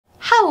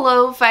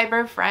Hello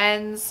fiber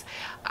friends!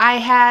 I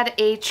had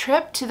a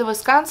trip to the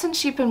Wisconsin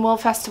Sheep and Wool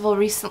Festival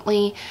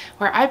recently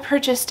where I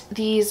purchased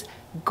these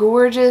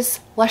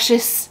gorgeous,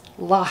 luscious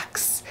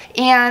locks.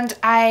 And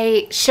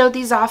I showed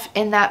these off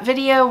in that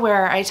video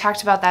where I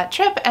talked about that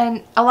trip,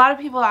 and a lot of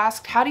people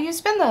asked, how do you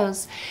spin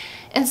those?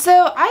 And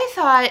so I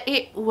thought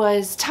it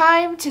was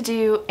time to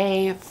do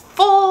a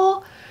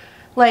full,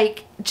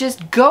 like,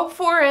 just go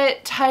for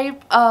it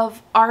type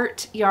of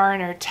art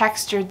yarn or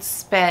textured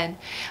spin.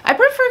 I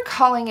prefer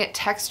calling it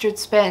textured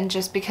spin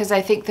just because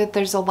I think that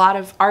there's a lot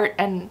of art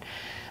and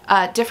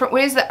different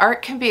ways that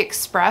art can be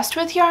expressed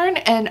with yarn,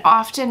 and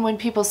often when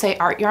people say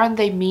art yarn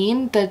they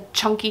mean the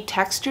chunky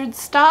textured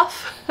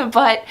stuff,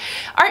 but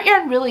art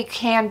yarn really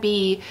can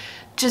be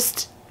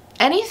just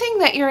anything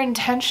that you're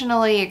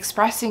intentionally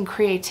expressing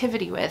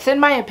creativity with, in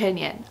my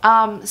opinion.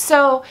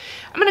 So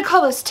I'm going to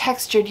call this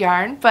textured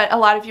yarn, but a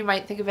lot of you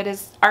might think of it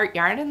as art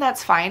yarn, and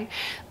that's fine.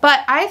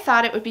 But I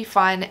thought it would be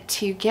fun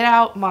to get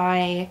out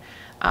my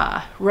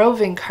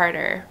roving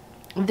carder.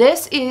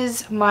 This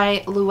is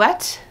my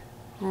Louette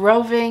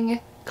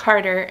roving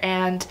carder,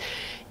 and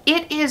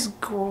it is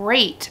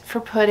great for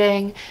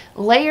putting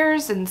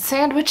layers and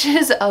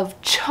sandwiches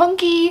of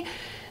chunky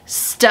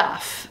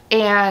stuff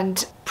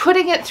and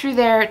putting it through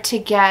there to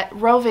get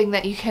roving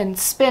that you can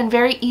spin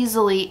very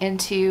easily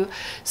into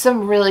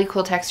some really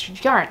cool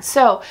textured yarn.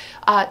 So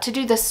to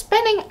do the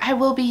spinning, I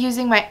will be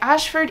using my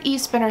Ashford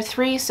E-spinner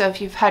 3, so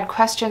if you've had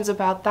questions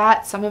about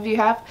that, some of you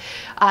have,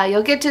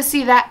 you'll get to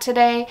see that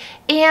today.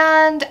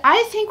 And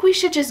I think we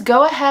should just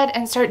go ahead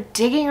and start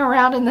digging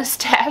around in the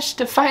stash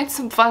to find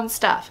some fun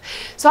stuff.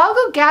 So I'll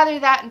go gather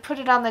that and put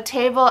it on the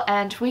table,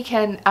 and we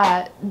can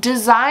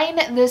design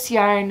this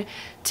yarn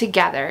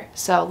together.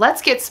 So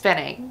let's get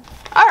spinning.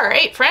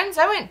 Alright friends,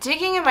 I went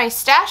digging in my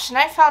stash and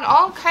I found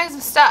all kinds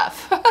of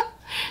stuff.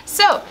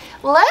 So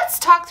let's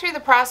talk through the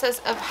process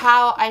of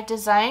how I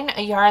design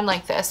a yarn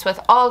like this with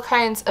all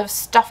kinds of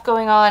stuff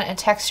going on and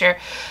texture.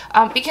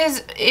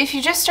 Because if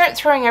you just start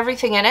throwing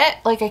everything in it,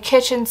 like a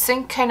kitchen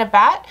sink kind of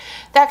bat,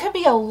 that could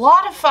be a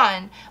lot of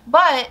fun,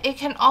 but it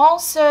can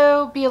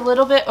also be a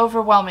little bit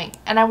overwhelming.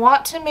 And I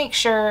want to make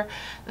sure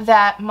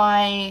that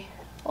my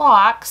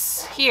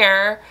locks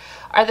here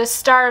are the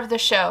star of the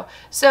show.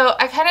 So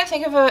I kind of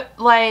think of it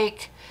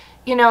like,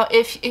 you know,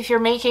 if you're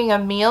making a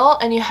meal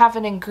and you have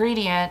an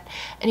ingredient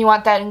and you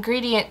want that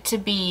ingredient to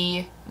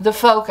be the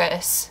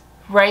focus,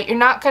 right? You're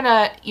not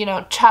gonna, you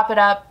know, chop it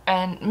up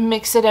and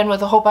mix it in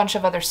with a whole bunch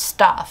of other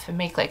stuff and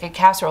make like a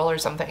casserole or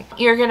something.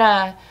 You're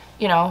gonna,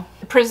 you know,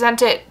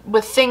 present it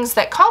with things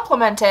that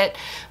complement it,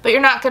 but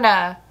you're not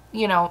gonna,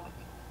 you know,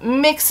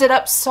 mix it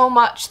up so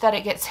much that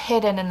it gets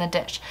hidden in the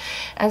dish.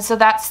 And so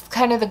that's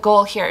kind of the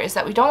goal here, is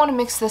that we don't want to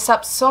mix this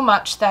up so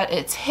much that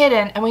it's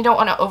hidden, and we don't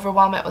want to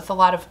overwhelm it with a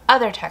lot of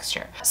other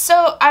texture.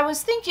 So I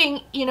was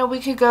thinking, you know, we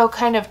could go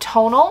kind of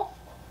tonal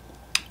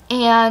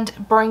and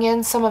bring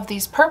in some of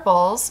these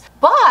purples,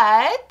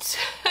 but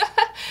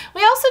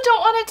we also don't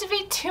want it to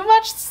be too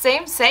much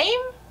same,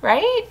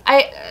 right?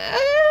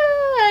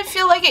 I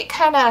feel like it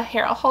kind of,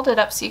 here, I'll hold it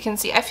up so you can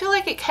see. I feel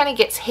like it kind of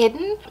gets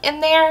hidden in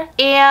there,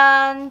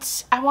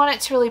 and I want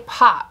it to really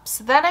pop.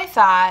 So then I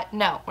thought,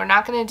 no, we're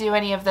not going to do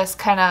any of this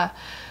kind of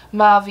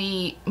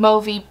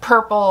mauvey,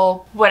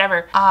 purple,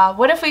 whatever.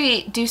 What if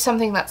we do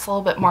something that's a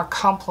little bit more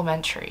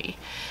complementary?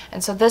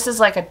 And so this is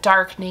like a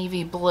dark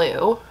navy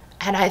blue,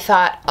 and I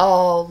thought,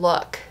 oh,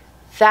 look,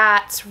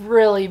 that's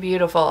really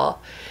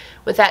beautiful.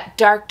 With that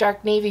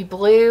dark navy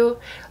blue,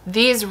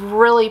 these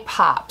really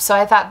pop. So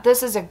I thought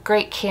this is a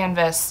great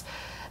canvas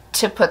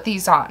to put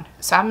these on.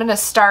 So I'm gonna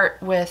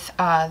start with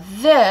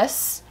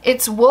this.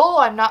 It's wool,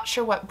 I'm not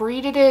sure what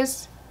breed it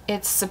is.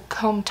 It's a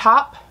comb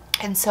top.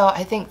 And so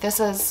I think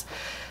this is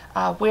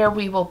where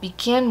we will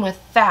begin with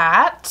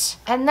that.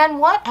 And then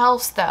what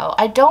else though?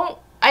 I don't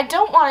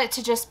want it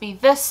to just be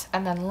this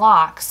and then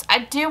locks. I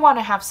do want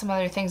to have some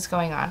other things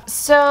going on.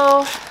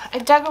 So I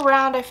dug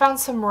around, I found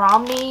some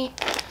Romney.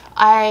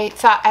 I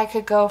thought I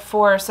could go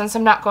for, since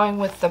I'm not going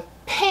with the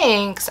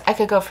pinks, I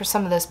could go for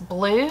some of this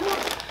blue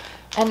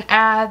and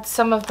add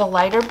some of the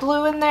lighter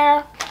blue in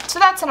there. So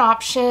that's an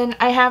option.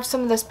 I have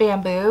some of this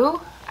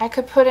bamboo I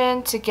could put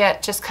in to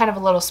get just kind of a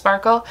little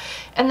sparkle.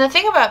 And the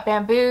thing about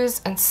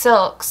bamboos and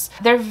silks,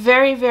 they're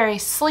very, very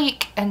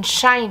sleek and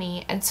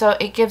shiny, and so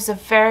it gives a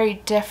very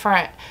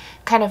different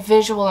kind of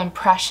visual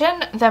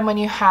impression than when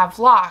you have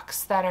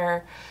locks that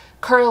are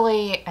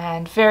curly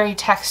and very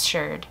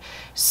textured.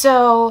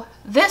 So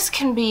this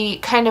can be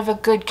kind of a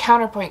good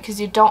counterpoint,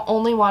 because you don't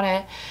only want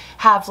to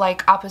have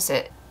like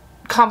opposite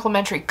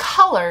complementary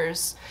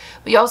colors,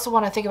 but you also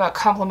want to think about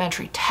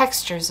complementary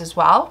textures as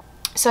well.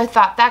 So I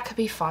thought that could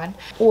be fun.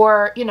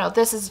 Or, you know,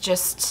 this is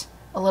just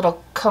a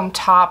little comb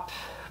top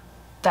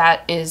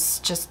that is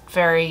just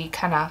very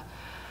kind of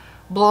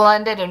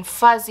blended and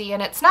fuzzy,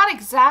 and it's not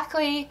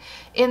exactly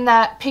in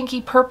that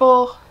pinky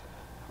purple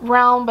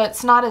realm, but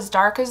it's not as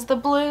dark as the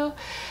blue.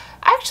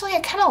 Actually, I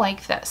kind of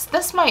like this.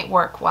 This might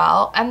work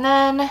well. And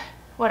then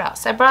what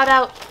else? I brought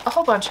out a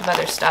whole bunch of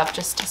other stuff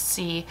just to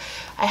see.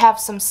 I have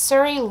some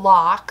Surrey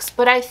locks,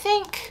 but I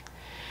think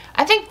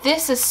I think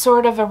this is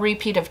sort of a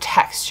repeat of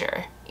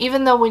texture.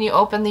 Even though when you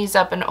open these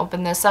up and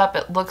open this up,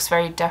 it looks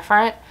very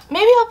different.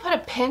 Maybe I'll put a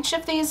pinch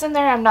of these in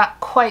there. I'm not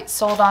quite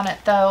sold on it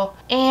though.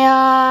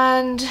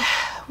 And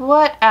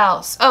what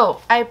else?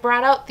 Oh, I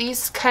brought out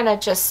these kind of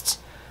just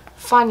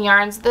fun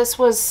yarns. This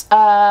was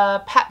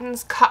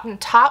Patton's Cotton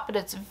Top, but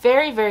it's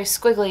very, very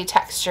squiggly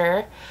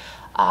texture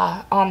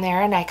on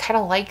there, and I kind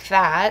of like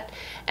that.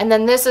 And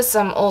then this is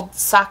some old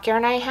sock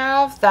yarn I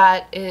have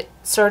that it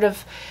sort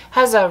of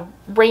has a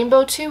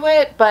rainbow to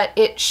it, but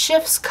it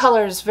shifts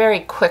colors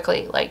very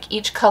quickly. Like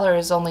each color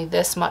is only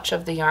this much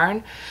of the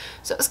yarn.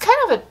 So it's kind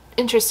of an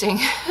interesting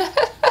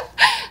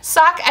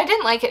sock. I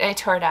didn't like it and I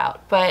tore it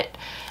out, but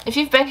if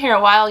you've been here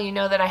a while, you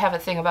know that I have a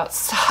thing about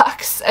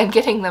socks and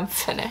getting them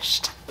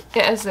finished,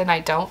 as in I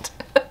don't.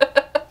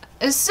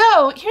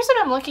 So here's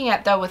what I'm looking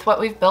at though with what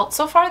we've built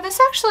so far. This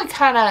actually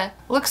kind of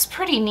looks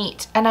pretty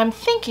neat, and I'm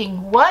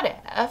thinking,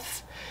 what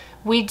if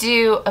we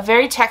do a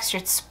very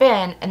textured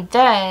spin and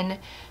then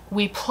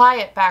we ply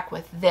it back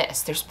with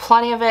this? There's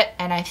plenty of it,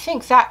 and I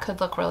think that could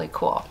look really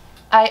cool.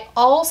 I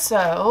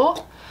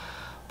also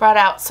brought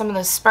out some of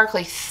the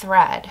sparkly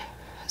thread,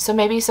 so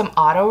maybe some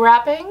auto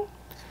wrapping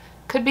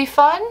could be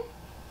fun.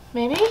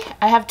 Maybe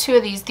I have two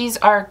of these. These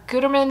are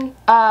Gutermann.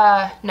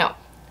 No,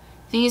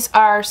 these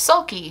are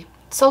Sulky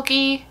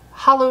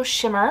Hollow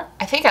Shimmer.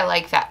 I think I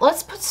like that.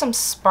 Let's put some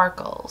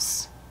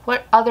sparkles.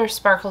 What other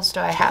sparkles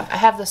do I have? I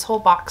have this whole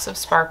box of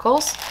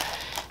sparkles,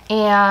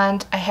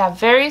 and I have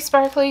very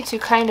sparkly to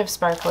kind of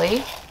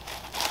sparkly.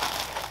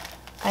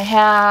 I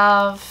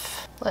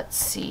have, let's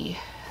see,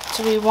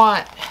 do we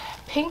want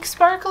pink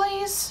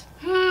sparklies?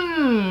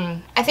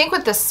 I think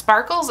with the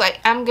sparkles I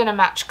am gonna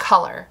match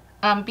color.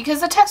 Because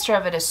the texture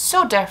of it is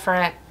so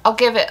different, I'll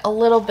give it a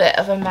little bit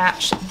of a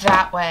match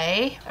that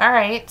way.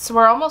 Alright, so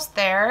we're almost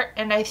there,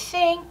 and I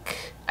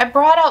think I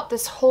brought out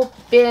this whole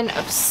bin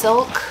of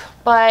silk,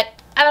 but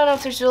I don't know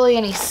if there's really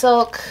any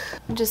silk.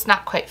 I'm just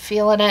not quite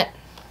feeling it.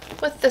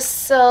 With the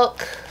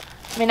silk,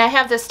 I mean, I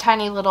have this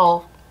tiny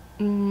little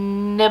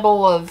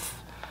nibble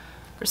of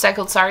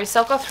recycled sari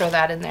silk. I'll throw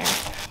that in there.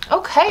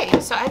 Okay,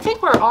 so I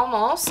think we're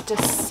almost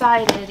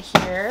decided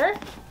here.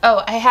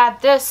 Oh, I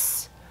had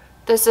this.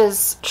 This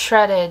is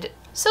shredded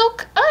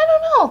silk. I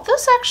don't know.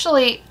 This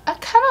actually, I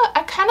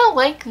kind of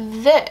like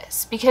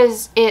this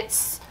because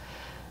it's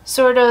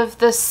sort of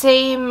the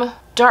same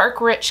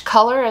dark rich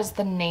color as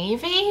the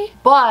navy,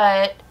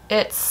 but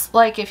it's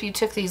like if you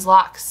took these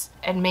locks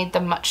and made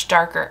them much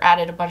darker,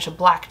 added a bunch of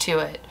black to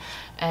it,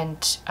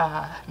 and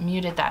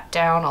muted that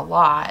down a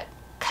lot.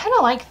 Kind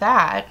of like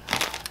that.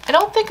 I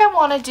don't think I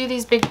want to do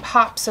these big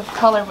pops of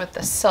color with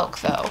the silk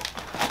though.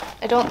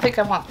 I don't think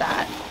I want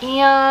that.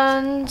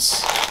 And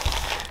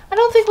I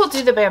don't think we'll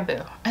do the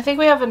bamboo. I think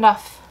we have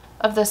enough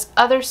of this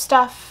other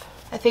stuff.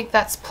 I think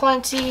that's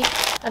plenty.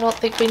 I don't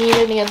think we need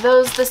any of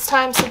those this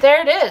time. So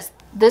there it is.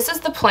 This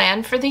is the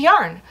plan for the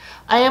yarn.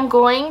 I am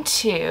going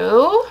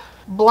to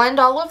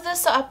blend all of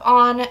this up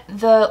on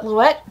the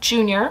Louette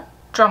Junior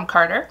drum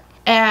carder.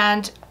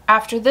 And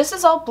after this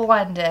is all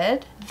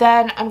blended,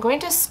 then I'm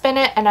going to spin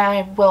it and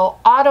I will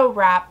auto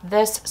wrap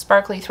this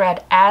sparkly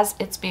thread as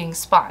it's being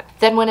spun.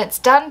 Then when it's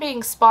done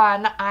being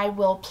spun, I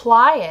will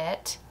ply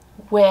it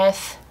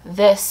with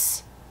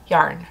this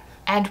yarn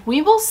and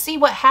we will see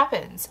what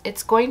happens.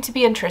 It's going to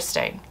be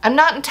interesting. I'm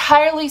not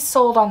entirely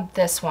sold on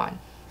this one.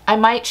 I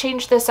might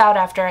change this out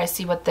after I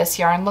see what this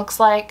yarn looks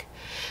like,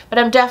 but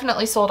I'm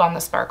definitely sold on the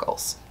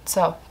sparkles.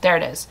 So there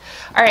it is.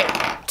 All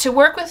right, to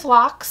work with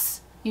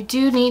locks, you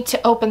do need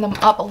to open them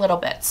up a little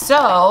bit.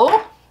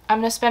 So I'm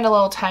gonna spend a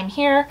little time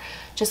here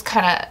just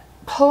kind of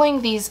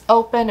pulling these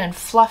open and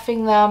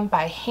fluffing them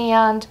by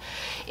hand.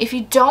 If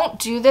you don't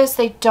do this,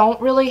 they don't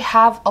really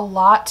have a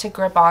lot to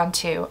grip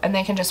onto and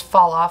they can just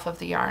fall off of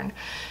the yarn.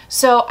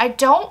 So I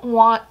don't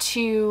want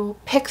to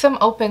pick them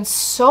open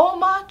so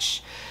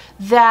much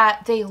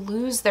that they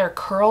lose their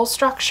curl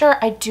structure.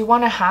 I do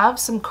want to have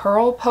some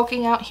curl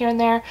poking out here and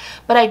there,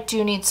 but I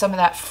do need some of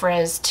that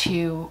frizz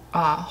to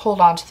hold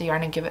on to the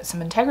yarn and give it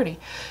some integrity.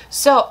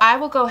 So I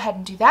will go ahead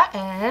and do that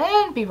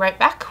and be right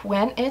back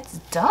when it's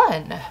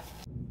done.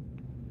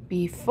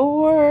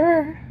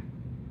 Before,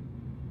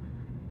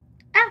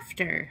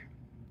 after.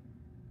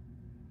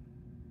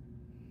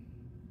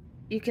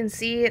 You can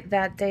see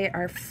that they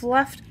are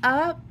fluffed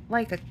up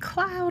like a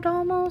cloud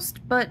almost,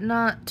 but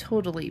not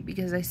totally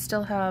because I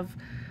still have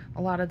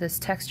a lot of this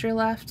texture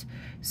left,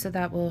 so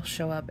that will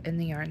show up in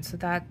the yarn. So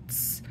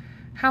that's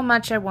how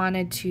much I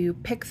wanted to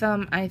pick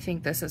them. I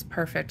think this is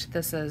perfect.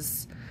 This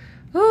is,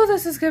 oh,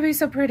 this is gonna be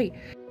so pretty.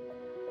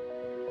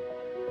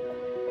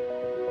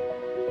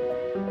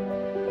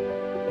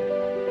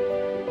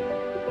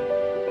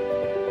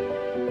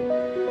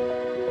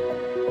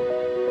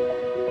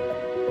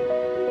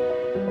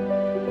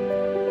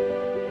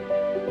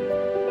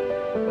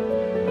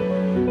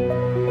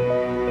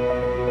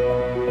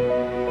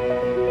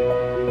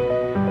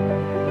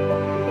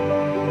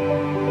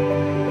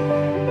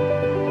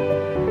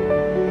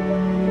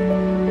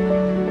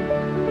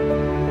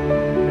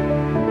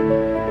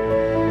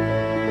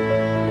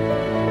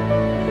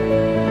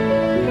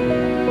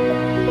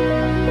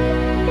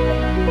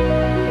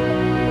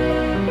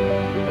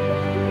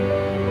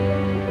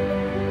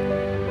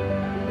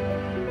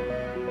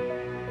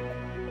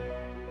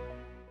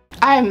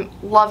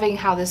 loving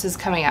how this is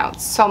coming out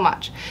so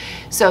much.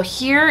 So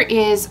here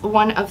is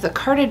one of the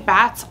carded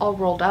bats all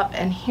rolled up,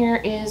 and here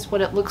is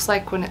what it looks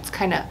like when it's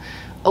kind of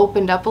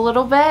opened up a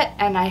little bit,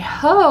 and I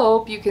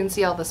hope you can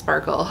see all the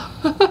sparkle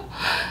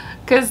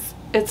because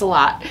it's a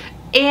lot.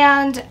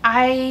 And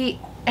I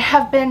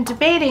have been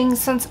debating,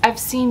 since I've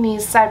seen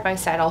these side by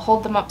side, I'll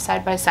hold them up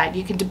side by side,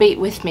 you can debate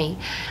with me,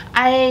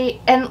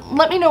 and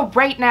let me know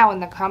right now in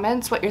the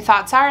comments what your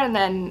thoughts are, and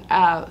then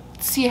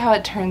see how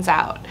it turns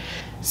out.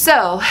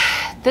 So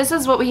this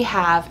is what we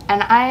have,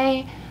 and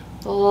I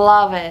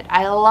love it.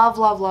 I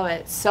love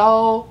it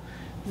so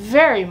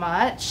very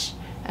much,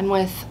 and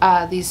with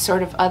these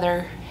sort of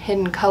other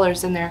hidden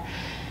colors in there.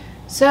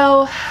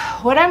 So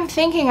what I'm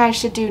thinking I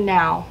should do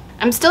now,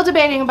 I'm still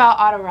debating about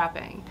auto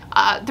wrapping.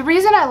 The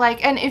reason I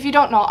like, and if you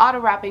don't know, auto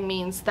wrapping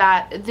means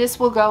that this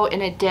will go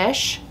in a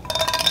dish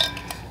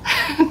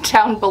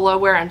down below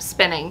where I'm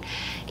spinning,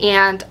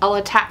 and I'll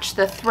attach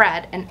the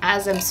thread, and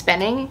as I'm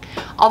spinning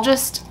I'll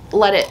just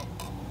let it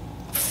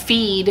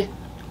feed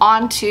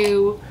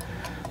onto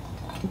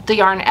the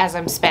yarn as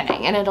I'm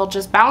spinning, and it'll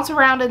just bounce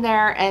around in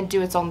there and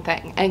do its own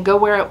thing and go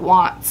where it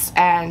wants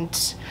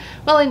and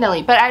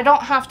willy-nilly. But I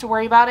don't have to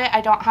worry about it.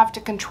 I don't have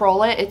to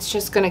control it. It's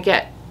just gonna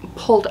get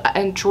pulled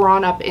and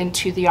drawn up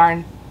into the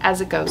yarn as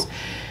it goes.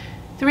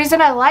 The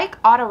reason I like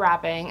auto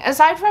wrapping,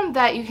 aside from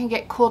that you can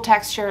get cool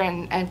texture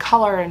and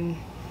color and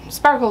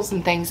sparkles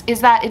and things,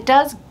 is that it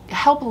does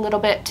help a little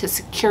bit to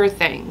secure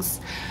things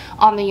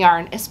on the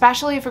yarn,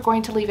 especially if you're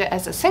going to leave it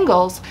as a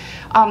singles.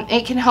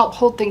 It can help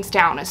hold things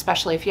down,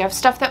 especially if you have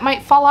stuff that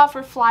might fall off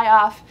or fly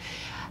off.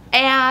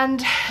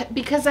 And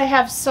because I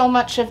have so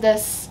much of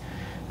this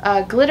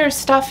glitter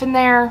stuff in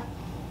there,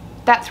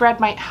 that thread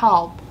might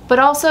help. But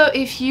also,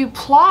 if you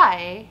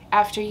ply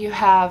after you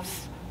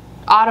have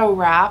auto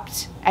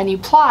wrapped and you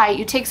ply,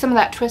 you take some of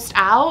that twist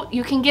out,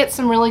 you can get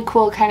some really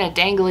cool kind of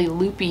dangly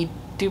loopy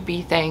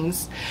doopy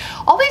things.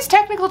 All these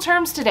technical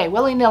terms today,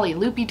 willy-nilly,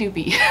 loopy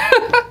doopy.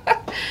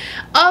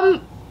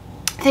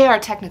 They are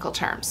technical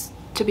terms,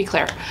 to be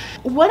clear.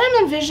 What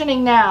I'm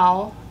envisioning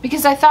now,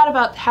 because I thought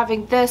about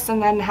having this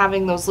and then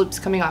having those loops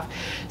coming off.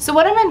 So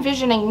what I'm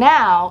envisioning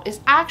now is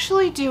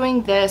actually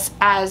doing this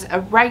as a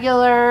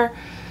regular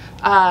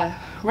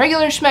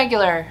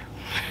schmegular,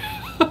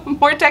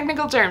 more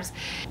technical terms.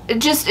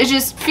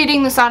 Just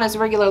feeding this on as a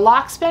regular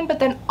lock spin, but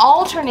then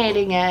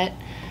alternating it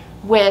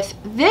with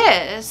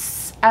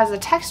this as a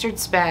textured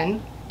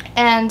spin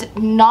and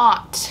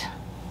not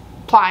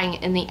plying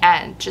in the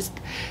end, just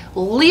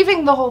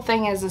leaving the whole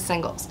thing as a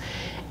singles.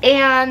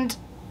 And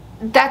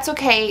that's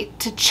okay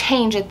to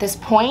change at this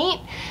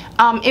point.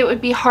 It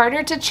would be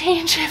harder to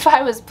change if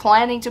I was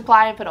planning to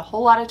ply and put a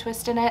whole lot of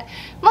twist in it,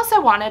 unless I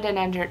wanted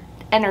an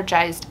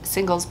energized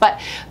singles. But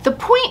the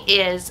point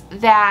is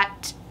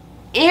that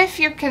if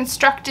you're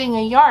constructing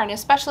a yarn,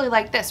 especially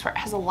like this where it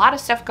has a lot of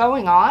stuff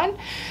going on,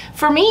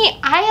 for me,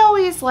 I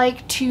always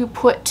like to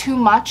put too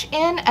much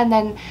in and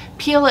then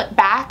peel it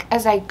back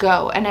as I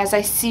go and as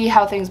I see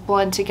how things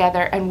blend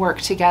together and work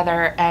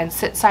together and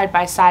sit side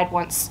by side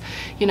once,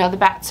 you know, the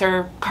bats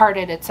are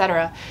carded,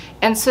 etc.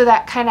 And so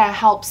that kind of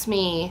helps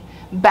me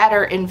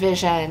better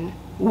envision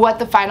what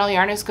the final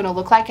yarn is going to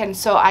look like, and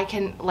so I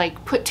can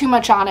like put too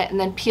much on it and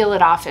then peel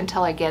it off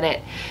until I get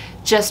it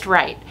just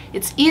right.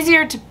 It's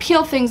easier to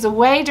peel things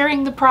away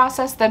during the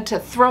process than to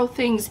throw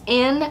things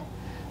in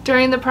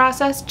during the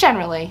process,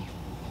 generally.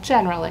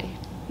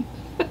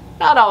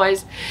 Not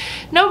always.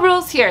 No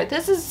rules here.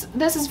 This is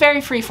very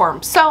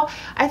freeform. So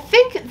I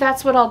think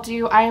that's what I'll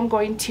do. I am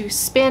going to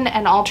spin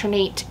and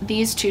alternate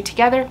these two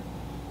together.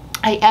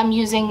 I am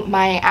using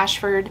my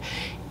Ashford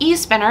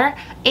E-spinner,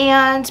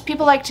 and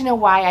people like to know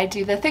why I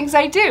do the things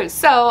I do.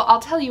 So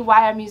I'll tell you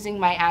why I'm using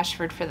my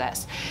Ashford for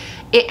this.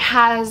 It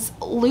has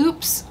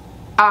loops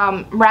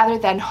rather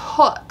than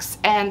hooks,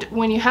 and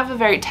when you have a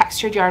very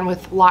textured yarn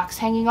with locks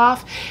hanging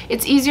off,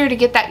 it's easier to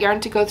get that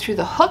yarn to go through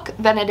the hook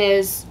than it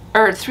is,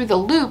 or through the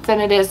loop, than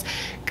it is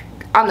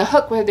on the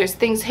hook where there's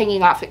things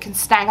hanging off. It can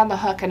snag on the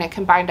hook and it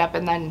can bind up,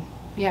 and then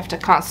you have to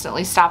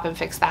constantly stop and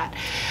fix that.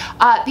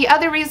 The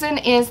other reason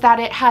is that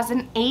it has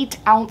an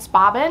 8-ounce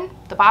bobbin.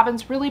 The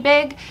bobbin's really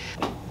big.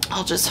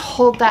 I'll just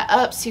hold that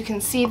up so you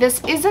can see.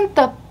 This isn't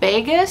the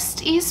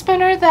biggest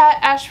e-spinner that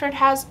Ashford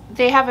has.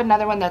 They have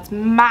another one that's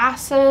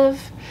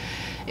massive.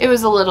 It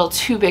was a little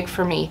too big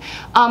for me.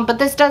 But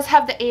this does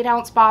have the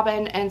 8-ounce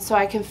bobbin, and so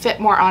I can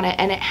fit more on it.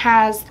 And it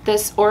has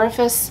this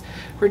orifice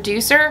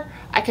reducer.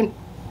 I can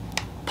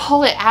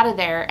pull it out of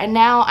there, and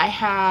now I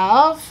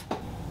have,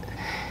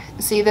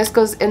 see, this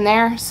goes in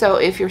there, so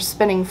if you're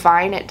spinning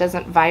fine, it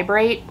doesn't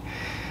vibrate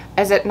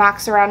as it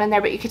knocks around in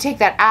there. But you could take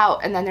that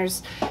out, and then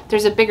there's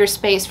a bigger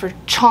space for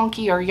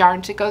chunkier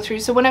yarn to go through.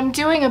 So when I'm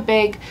doing a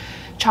big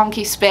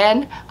chunky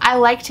spin, I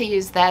like to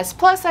use this.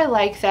 Plus I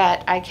like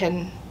that I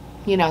can,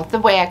 you know, the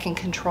way I can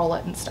control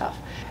it and stuff.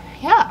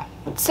 Yeah,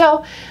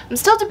 so I'm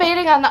still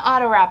debating on the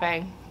auto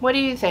wrapping. What do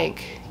you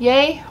think?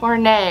 Yay or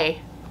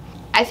nay?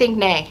 I think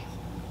nay.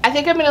 I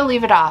think I'm gonna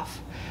leave it off.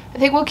 I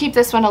think we'll keep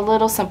this one a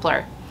little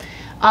simpler.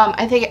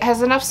 I think it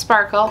has enough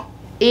sparkle.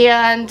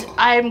 And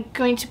I'm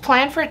going to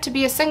plan for it to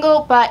be a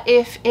single, but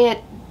if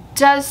it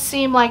does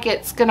seem like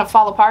it's gonna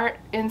fall apart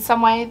in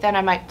some way, then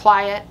I might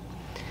ply it.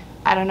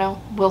 I don't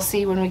know, we'll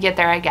see when we get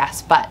there, I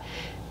guess, but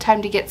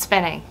time to get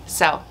spinning.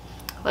 So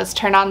let's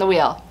turn on the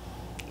wheel.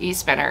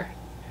 E-spinner.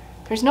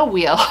 There's no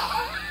wheel.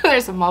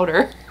 There's a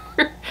motor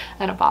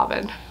and a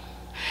bobbin.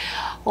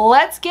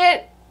 Let's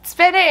get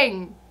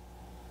spinning.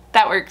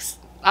 That works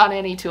on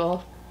any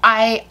tool.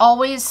 I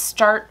always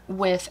start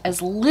with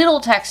as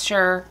little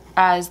texture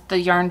as the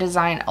yarn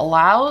design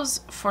allows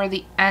for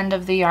the end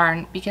of the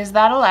yarn, because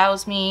that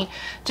allows me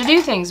to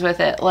do things with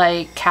it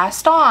like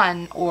cast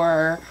on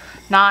or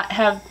not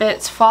have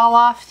bits fall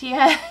off the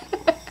end.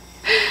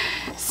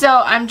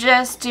 So I'm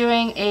just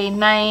doing a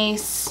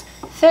nice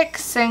thick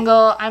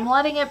single. I'm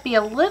letting it be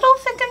a little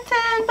thick and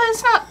thin, but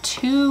it's not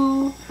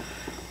too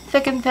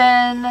thick and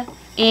thin.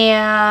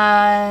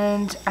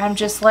 And I'm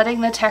just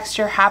letting the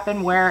texture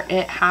happen where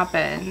it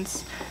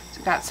happens.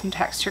 So got some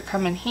texture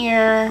coming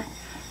here,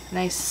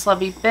 nice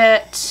slubby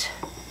bit.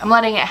 I'm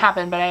letting it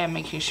happen, but I am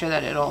making sure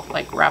that it'll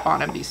like wrap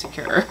on and be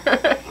secure.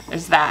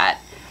 There's that.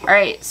 All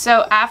right,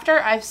 so after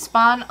I've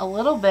spun a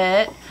little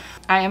bit,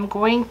 I am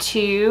going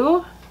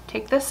to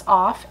take this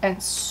off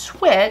and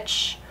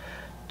switch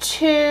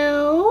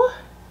to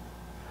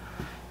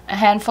a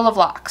handful of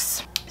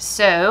locks.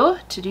 So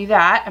to do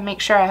that, I make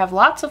sure I have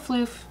lots of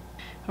floof.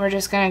 We're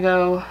just gonna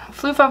go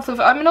floof on floof.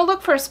 I'm gonna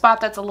look for a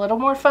spot that's a little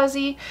more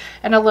fuzzy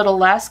and a little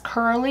less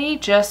curly,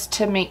 just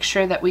to make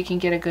sure that we can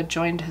get a good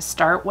join to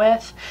start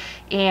with.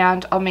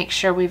 And I'll make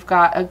sure we've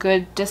got a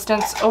good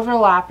distance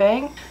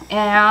overlapping,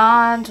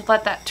 and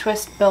let that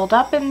twist build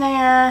up in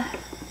there,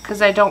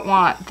 because I don't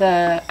want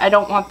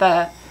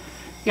the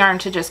yarn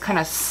to just kind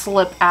of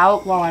slip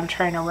out while I'm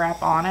trying to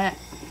wrap on it.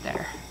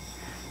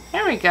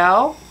 There we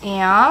go.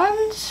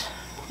 And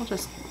we'll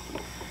just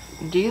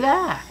do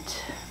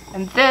that.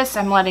 And this,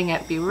 I'm letting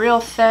it be real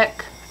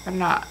thick. I'm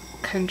not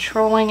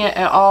controlling it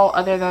at all,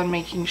 other than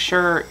making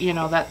sure, you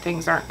know, that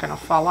things aren't gonna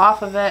fall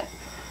off of it.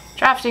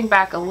 Drafting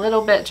back a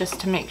little bit just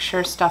to make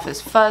sure stuff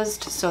is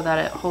fuzzed so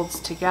that it holds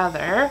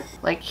together.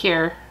 Like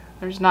here,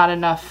 there's not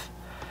enough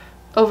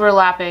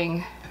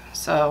overlapping.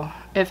 So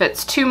if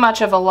it's too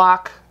much of a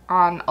lock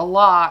on a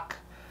lock,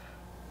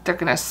 they're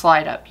gonna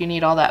slide up. You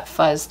need all that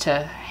fuzz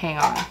to hang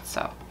on.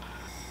 So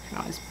you can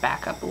always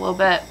back up a little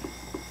bit.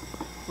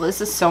 Well,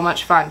 this is so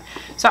much fun.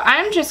 So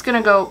I'm just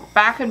gonna go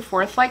back and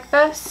forth like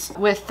this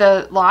with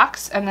the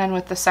locks and then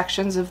with the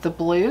sections of the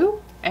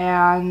blue,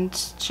 and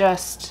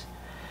just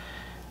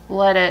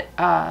let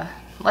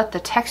the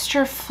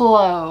texture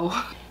flow.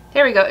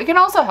 There we go. It can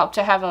also help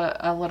to have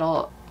a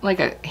little, like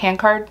a hand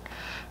card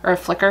or a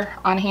flicker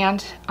on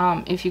hand.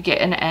 If you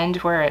get an end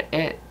where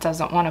it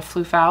doesn't want to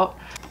floof out,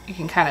 you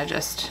can kind of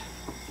just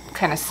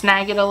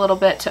snag it a little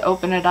bit to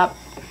open it up,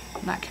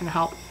 and that can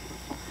help.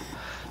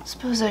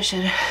 Suppose I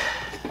should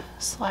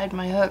slide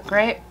my hook,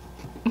 right?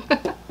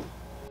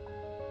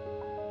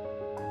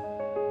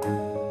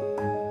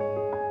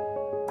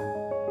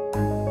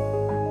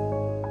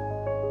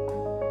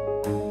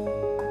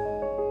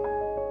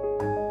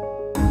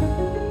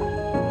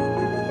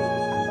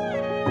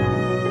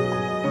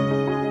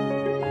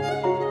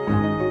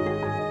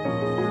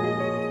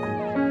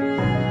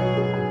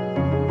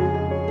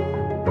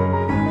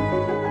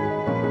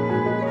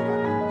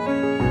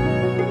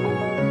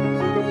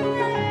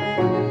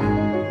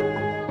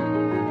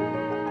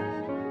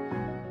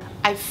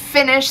 I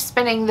finished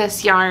spinning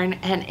this yarn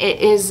and it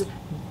is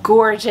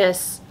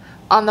gorgeous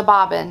on the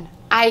bobbin.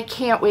 I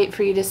can't wait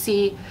for you to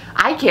see.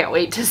 I can't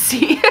wait to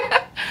see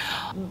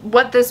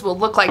what this will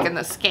look like in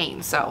the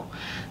skein. So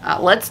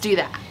let's do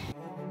that.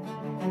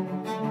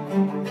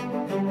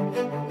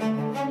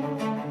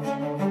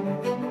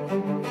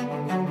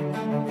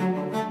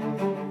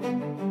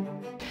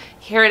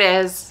 Here it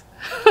is.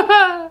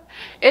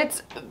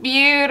 It's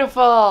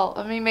beautiful.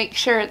 Let me make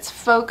sure it's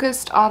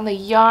focused on the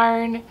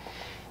yarn.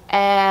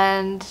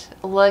 And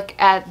look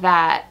at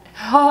that.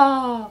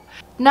 Oh.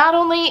 Not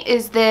only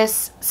is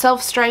this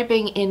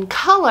self-striping in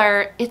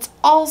color, it's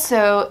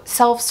also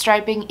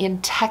self-striping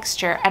in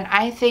texture, and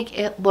I think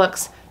it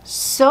looks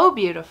so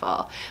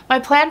beautiful. My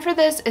plan for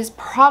this is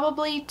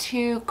probably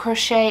to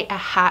crochet a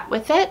hat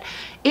with it.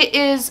 It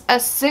is a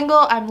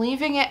single. I'm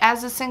leaving it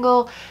as a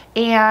single,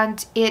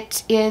 and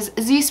it is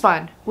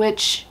Z-spun,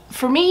 which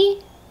for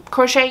me,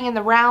 crocheting in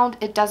the round,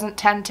 it doesn't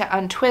tend to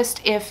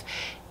untwist if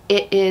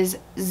it is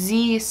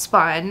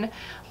Z-spun.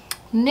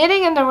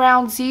 Knitting in the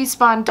round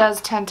Z-spun does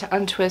tend to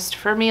untwist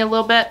for me a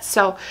little bit,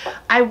 so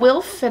I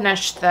will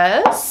finish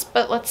this,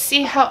 but let's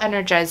see how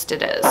energized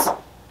it is.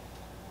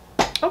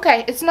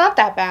 Okay, it's not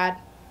that bad.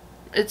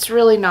 It's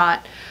really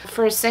not.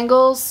 For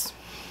singles,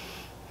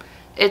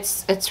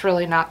 it's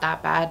really not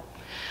that bad.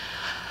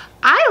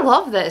 I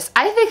love this.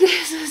 I think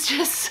this is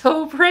just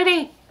so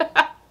pretty.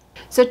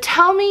 So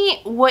tell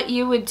me what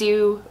you would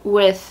do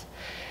with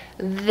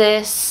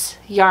this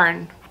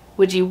yarn.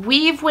 Would you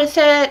weave with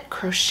it,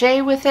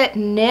 crochet with it,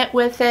 knit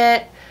with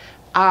it,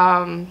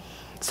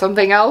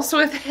 something else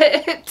with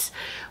it?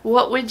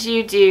 What would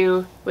you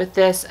do with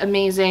this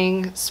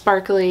amazing,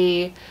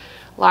 sparkly,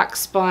 lock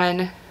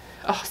spun.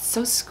 Oh, it's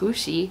so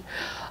squishy.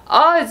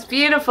 Oh, it's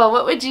beautiful.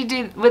 What would you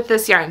do with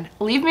this yarn?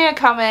 Leave me a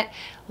comment,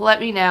 let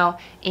me know,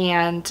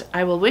 and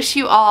I will wish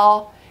you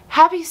all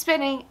happy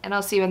spinning, and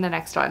I'll see you in the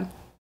next one.